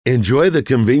Enjoy the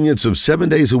convenience of 7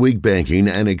 days a week banking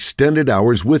and extended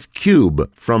hours with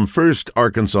Cube from First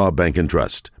Arkansas Bank and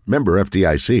Trust. Member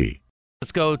FDIC.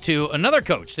 Let's go to another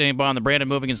coach standing by on the Brandon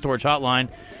Moving and Storage Hotline.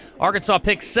 Arkansas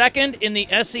picks second in the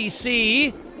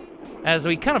SEC, as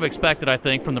we kind of expected, I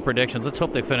think, from the predictions. Let's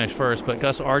hope they finish first. But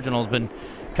Gus Argenal has been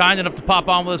kind enough to pop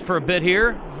on with us for a bit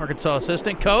here. Arkansas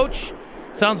assistant coach.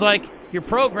 Sounds like your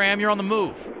program, you're on the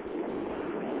move.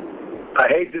 I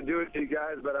hate to do it to you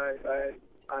guys, but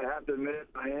I have to admit,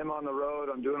 I am on the road.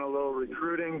 I'm doing a little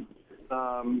recruiting.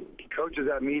 Coach is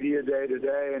at media day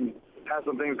today and has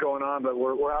some things going on, but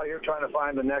we're out here trying to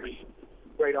find the next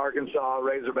great Arkansas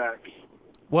Razorbacks.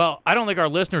 Well, I don't think our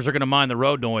listeners are going to mind the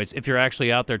road noise if you're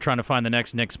actually out there trying to find the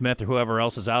next Nick Smith or whoever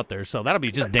else is out there. So that'll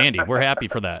be just dandy. We're happy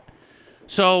for that.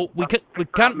 So we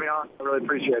kind of. I really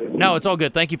appreciate it. No, it's all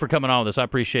good. Thank you for coming on with us. I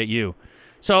appreciate you.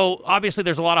 So obviously,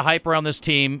 there's a lot of hype around this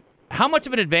team. How much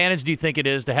of an advantage do you think it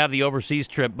is to have the overseas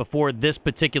trip before this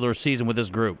particular season with this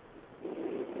group?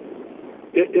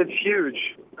 It's huge.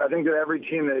 I think that every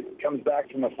team that comes back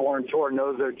from a foreign tour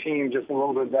knows their team just a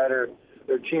little bit better.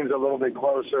 Their team's a little bit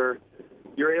closer.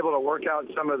 You're able to work out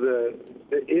some of the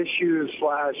issues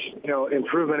 /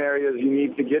 improvement areas you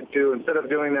need to get to. Instead of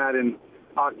doing that in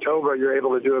October, you're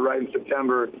able to do it right in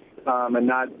September and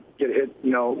not get hit,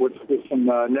 with some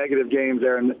negative games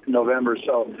there in November.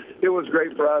 So it was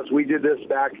great for us. We did this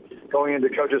back going into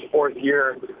Coach's fourth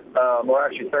year, or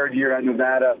actually third year at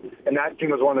Nevada, and that team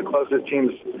was one of the closest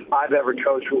teams I've ever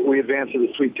coached. We advanced to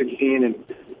the Sweet 16, and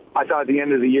I thought at the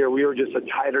end of the year we were just a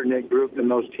tighter-knit group than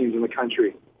most teams in the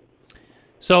country.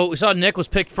 So we saw Nick was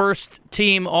picked first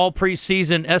team all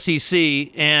preseason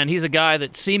SEC, and he's a guy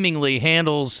that seemingly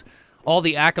handles all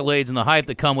the accolades and the hype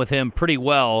that come with him pretty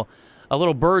well. A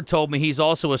little bird told me he's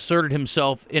also asserted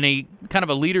himself in a kind of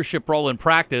a leadership role in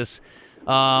practice.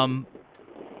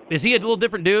 Is he a little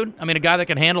different dude? I mean, a guy that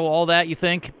can handle all that, you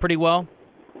think, pretty well?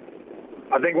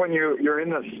 I think when you're in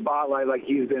the spotlight like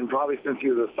he's been probably since he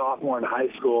was a sophomore in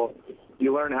high school,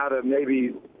 you learn how to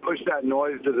maybe push that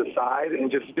noise to the side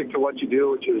and just stick to what you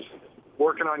do, which is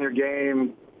working on your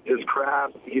game, his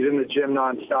craft. He's in the gym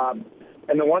nonstop.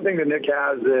 And the one thing that Nick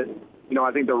has that,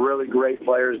 I think the really great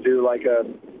players do, like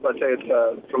let's say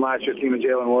it's from last year's team of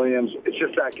Jalen Williams, it's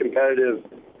just that competitive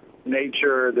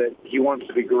nature that he wants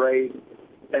to be great.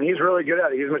 And he's really good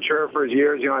at it. He's mature for his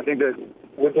years. I think that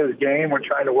with his game, we're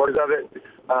trying to work of it.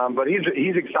 But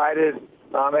he's excited.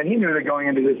 And he knew that going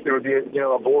into this, there would be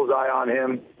a bullseye on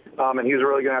him. And he's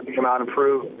really going to have to come out and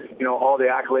prove, all the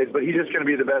accolades. But he's just going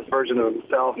to be the best version of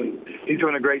himself. And he's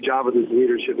doing a great job with his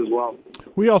leadership as well.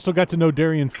 We also got to know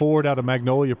Darian Ford out of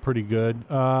Magnolia pretty good.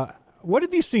 What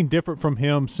have you seen different from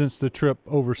him since the trip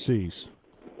overseas?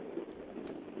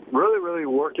 Really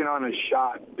working on his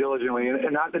shot diligently.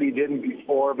 And not that he didn't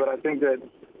before, but I think that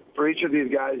for each of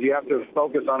these guys, you have to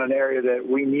focus on an area that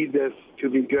we need this to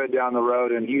be good down the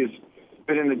road. And he's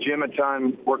been in the gym a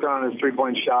ton, working on his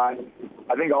three-point shot.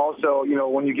 I think also,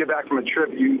 when you get back from a trip,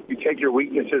 you take your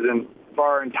weaknesses, and for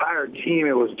our entire team,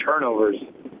 it was turnovers.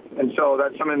 And so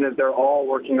that's something that they're all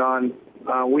working on.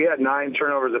 We had 9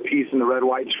 turnovers apiece in the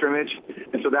red-white scrimmage,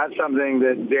 and so that's something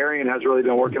that Darian has really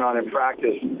been working on in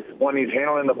practice. When he's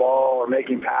handling the ball or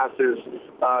making passes,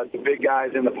 the big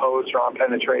guys in the post or on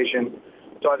penetration.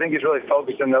 So I think he's really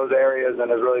focused in those areas and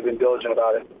has really been diligent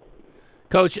about it.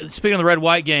 Coach, speaking of the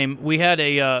red-white game, we had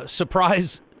a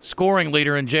surprise scoring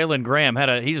leader in Jalen Graham.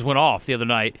 He just went off the other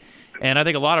night. And I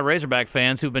think a lot of Razorback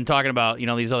fans who've been talking about,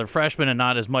 these other freshmen and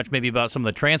not as much maybe about some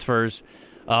of the transfers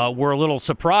were a little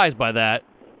surprised by that.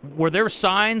 Were there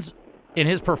signs in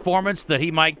his performance that he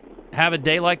might have a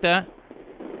day like that?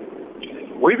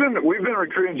 We've been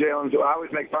recruiting Jalen. So I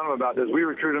always make fun of him about this. We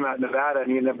recruited him at Nevada,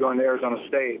 and he ended up going to Arizona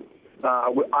State.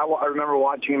 I remember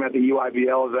watching him at the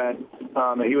UIBL event,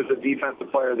 and he was the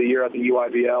Defensive Player of the Year at the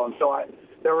UIBL. And so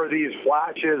there were these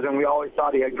flashes, and we always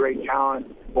thought he had great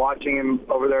talent. Watching him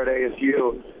over there at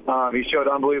ASU, he showed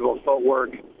unbelievable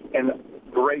footwork and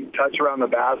great touch around the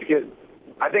basket.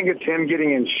 I think it's him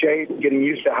getting in shape, getting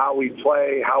used to how we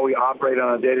play, how we operate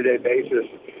on a day-to-day basis.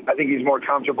 I think he's more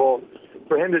comfortable.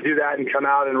 For him to do that and come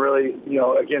out and really,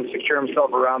 again, secure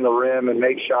himself around the rim and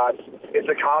make shots, it's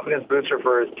a confidence booster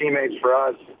for his teammates, for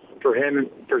us, for him,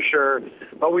 for sure.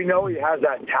 But we know he has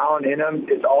that talent in him.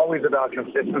 It's always about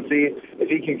consistency. If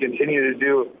he can continue to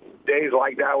do days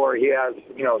like that where he has,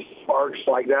 sparks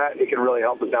like that, it can really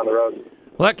help us down the road.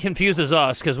 Well, that confuses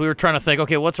us because we were trying to think,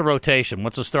 okay, what's a rotation?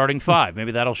 What's a starting 5?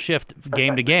 Maybe that'll shift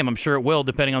game to game. I'm sure it will,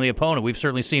 depending on the opponent. We've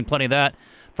certainly seen plenty of that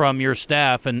from your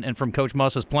staff and from Coach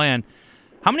Muss's plan.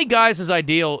 How many guys is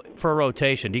ideal for a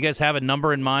rotation? Do you guys have a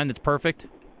number in mind that's perfect?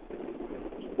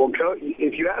 Well, Coach,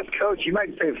 if you ask Coach, he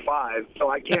might say 5,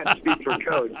 so I can't speak for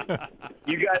Coach.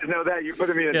 You guys know that. You're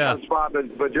putting me in a tough spot,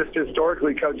 but just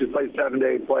historically, Coach has played 7 to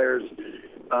 8 players.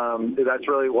 That's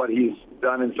really what he's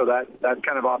done, and so that's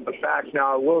kind of off the facts.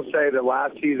 Now, I will say that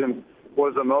last season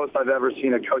was the most I've ever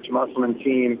seen a Coach Musselman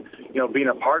team, being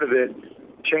a part of it,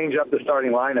 change up the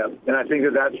starting lineup. And I think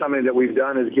that that's something that we've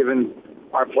done, is given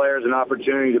our players an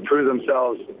opportunity to prove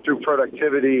themselves through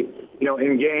productivity,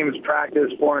 in games,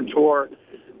 practice, foreign tour.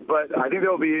 But I think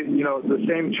there'll be, the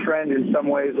same trend in some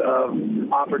ways of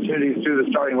opportunities through the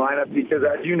starting lineup, because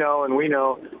as you know and we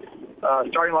know,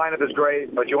 starting lineup is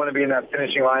great, but you want to be in that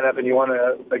finishing lineup, and you want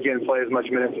to, again, play as much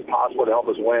minutes as possible to help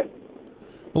us win.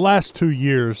 The last 2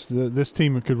 years, this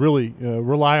team could really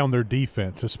rely on their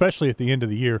defense, especially at the end of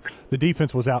the year. The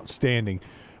defense was outstanding.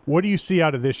 What do you see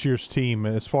out of this year's team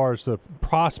as far as the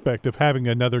prospect of having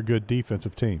another good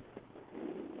defensive team?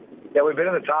 Yeah, we've been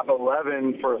in the top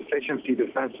 11 for efficiency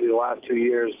defensively the last 2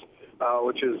 years,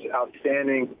 which is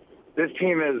outstanding. This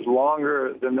team is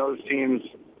longer than those teams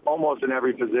almost in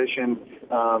every position.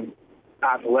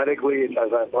 Athletically, it's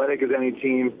as athletic as any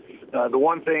team. The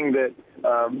one thing that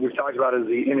we've talked about is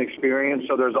the inexperience.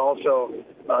 So there's also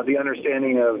the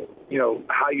understanding of,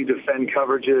 how you defend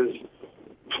coverages,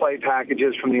 play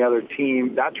packages from the other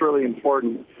team. That's really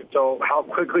important. So how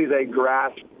quickly they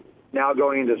grasp now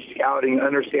going into scouting,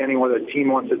 understanding what the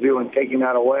team wants to do and taking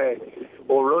that away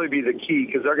will really be the key,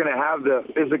 because they're going to have the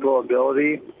physical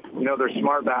ability. They're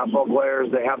smart basketball players.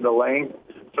 They have the length.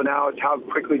 So now it's how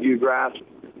quickly do you grasp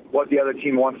what the other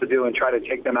team wants to do and try to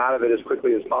take them out of it as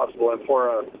quickly as possible, and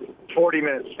for a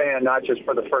 40-minute span, not just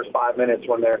for the first 5 minutes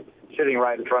when they're sitting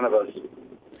right in front of us.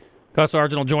 Gus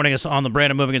Argenal joining us on the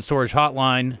Brandon Moving and Storage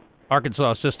Hotline,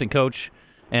 Arkansas assistant coach,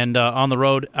 and on the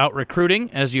road out recruiting,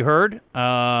 as you heard.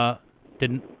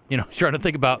 He's trying to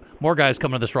think about more guys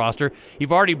coming to this roster.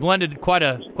 You've already blended quite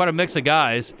a mix of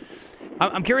guys.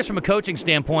 I'm curious from a coaching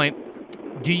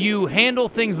standpoint, do you handle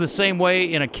things the same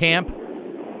way in a camp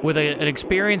with an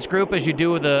experienced group as you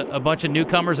do with a bunch of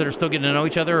newcomers that are still getting to know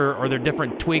each other, or are there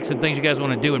different tweaks and things you guys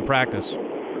want to do in practice?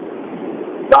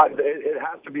 It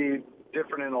has to be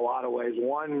different in a lot of ways.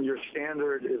 One, your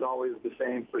standard is always the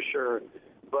same for sure,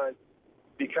 but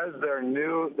because they're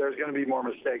new, there's going to be more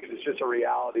mistakes. It's just a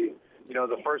reality.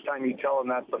 The first time you tell them,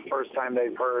 that's the first time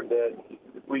they've heard that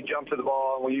we jump to the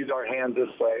ball and we use our hands this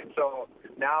way. So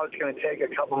now it's going to take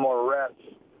a couple more reps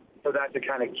for that to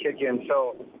kind of kick in.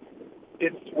 So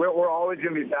we're always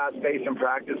going to be fast-paced in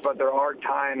practice, but there are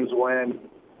times when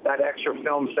that extra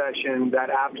film session, that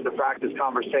after the practice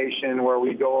conversation where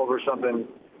we go over something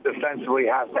defensively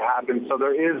has to happen. So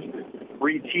there is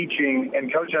reteaching,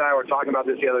 and Coach and I were talking about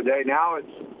this the other day. Now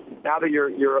that you're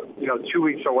 2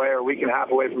 weeks away or a week and a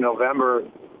half away from November,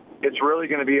 it's really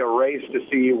going to be a race to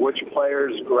see which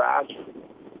players grasp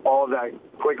all of that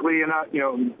quickly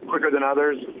and quicker than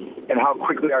others, and how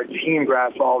quickly our team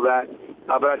grasps all of that.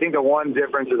 But I think the one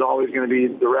difference is always going to be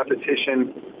the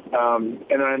repetition, and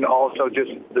then also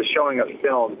just the showing of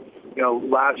film.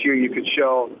 Last year you could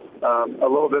show a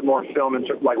little bit more film,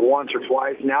 like once or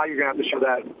twice. Now you're going to have to show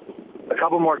that a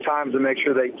couple more times to make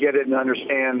sure they get it and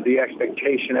understand the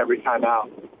expectation every time out.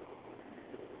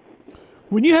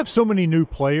 When you have so many new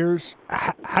players,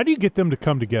 how do you get them to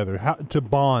come together, how to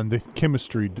bond, the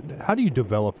chemistry? How do you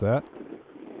develop that?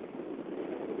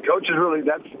 Coach is really,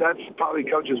 that's probably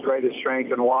Coach's greatest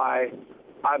strength, and why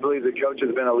I believe that Coach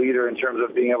has been a leader in terms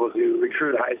of being able to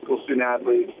recruit high school student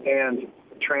athletes and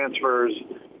transfers,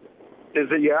 is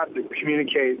that you have to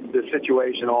communicate the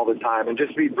situation all the time and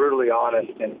just be brutally honest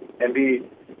and be,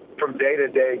 from day to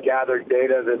day, gather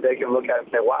data that they can look at and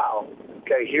say, wow,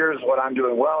 okay, here's what I'm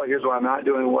doing well, here's what I'm not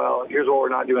doing well, here's what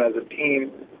we're not doing as a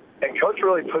team. And Coach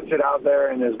really puts it out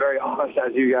there and is very honest,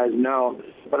 as you guys know.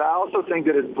 But I also think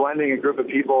that it's blending a group of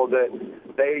people that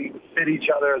they fit each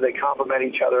other, they complement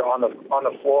each other on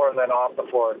the floor and then off the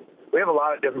floor. We have a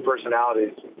lot of different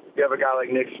personalities. You have a guy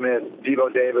like Nick Smith,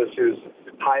 Devo Davis, who's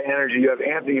high energy. You have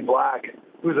Anthony Black,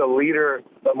 who's a leader,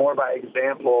 but more by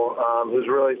example, who's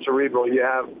really cerebral. You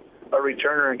have a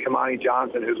returner in Kamani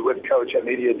Johnson, who's with Coach at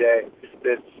Media Day,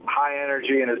 that's high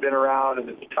energy and has been around and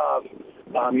it's tough.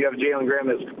 You have Jalen Graham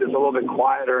that's a little bit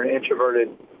quieter and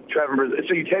introverted.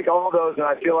 So you take all those, and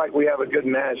I feel like we have a good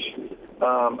mesh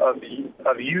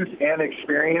of youth and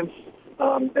experience.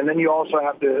 And then you also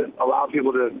have to allow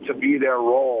people to be their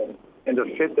role and to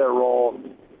fit their role.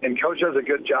 And Coach does a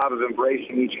good job of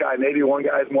embracing each guy. Maybe one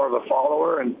guy is more of a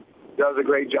follower and does a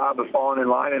great job of falling in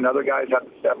line, and other guys have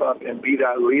to step up and be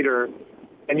that leader.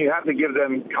 And you have to give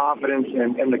them confidence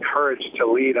and the courage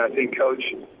to lead. I think Coach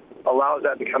allows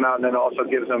that to come out, and then also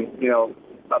gives them,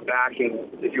 a backing,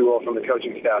 if you will, from the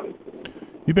coaching staff.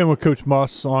 You've been with Coach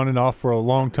Muss on and off for a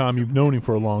long time. You've known him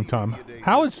for a long time.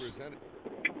 How's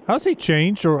he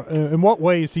changed, or in what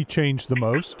way has he changed the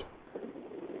most?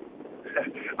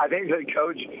 I think that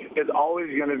Coach is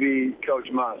always going to be Coach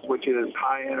Muss, which is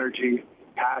high energy,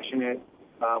 passionate.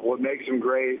 What makes him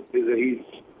great is that he's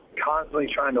constantly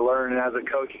trying to learn, and as a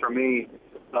coach for me,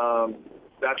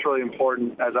 that's really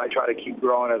important as I try to keep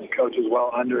growing as a coach as well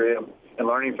under him and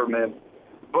learning from him.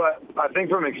 But I think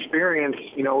from experience,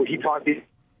 he talked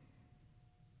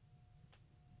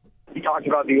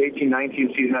about the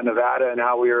 18-19 season at Nevada and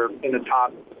how we were in the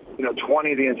top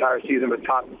 20 the entire season, but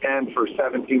top 10 for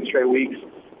 17 straight weeks.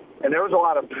 And there was a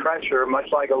lot of pressure,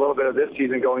 much like a little bit of this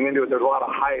season going into it. There's a lot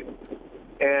of hype,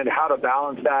 and how to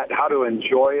balance that, how to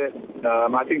enjoy it.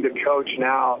 I think the coach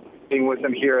now, being with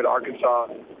him here at Arkansas,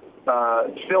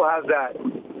 still has that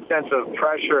sense of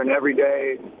pressure, and every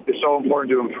day is so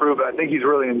important to improve. But I think he's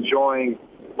really enjoying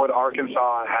what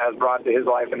Arkansas has brought to his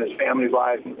life and his family's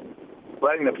life,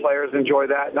 letting the players enjoy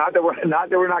that. Not that we're not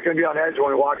going to be on edge when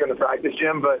we walk in the practice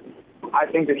gym, but I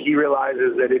think that he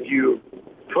realizes that if you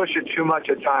push it too much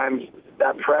at times,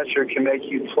 that pressure can make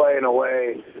you play in a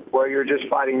way where you're just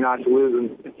fighting not to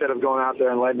lose instead of going out there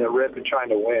and letting it rip and trying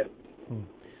to win.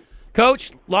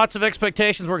 Coach, lots of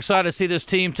expectations. We're excited to see this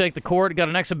team take the court. Got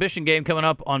an exhibition game coming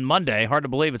up on Monday. Hard to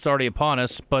believe it's already upon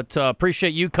us, but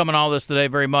appreciate you coming on all this today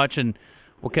very much, and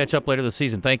we'll catch up later this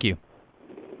season. Thank you.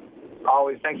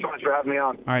 Always. Thanks so much for having me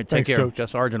on. All right, take care. Coach.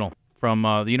 Gus Argenal from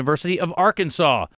the University of Arkansas.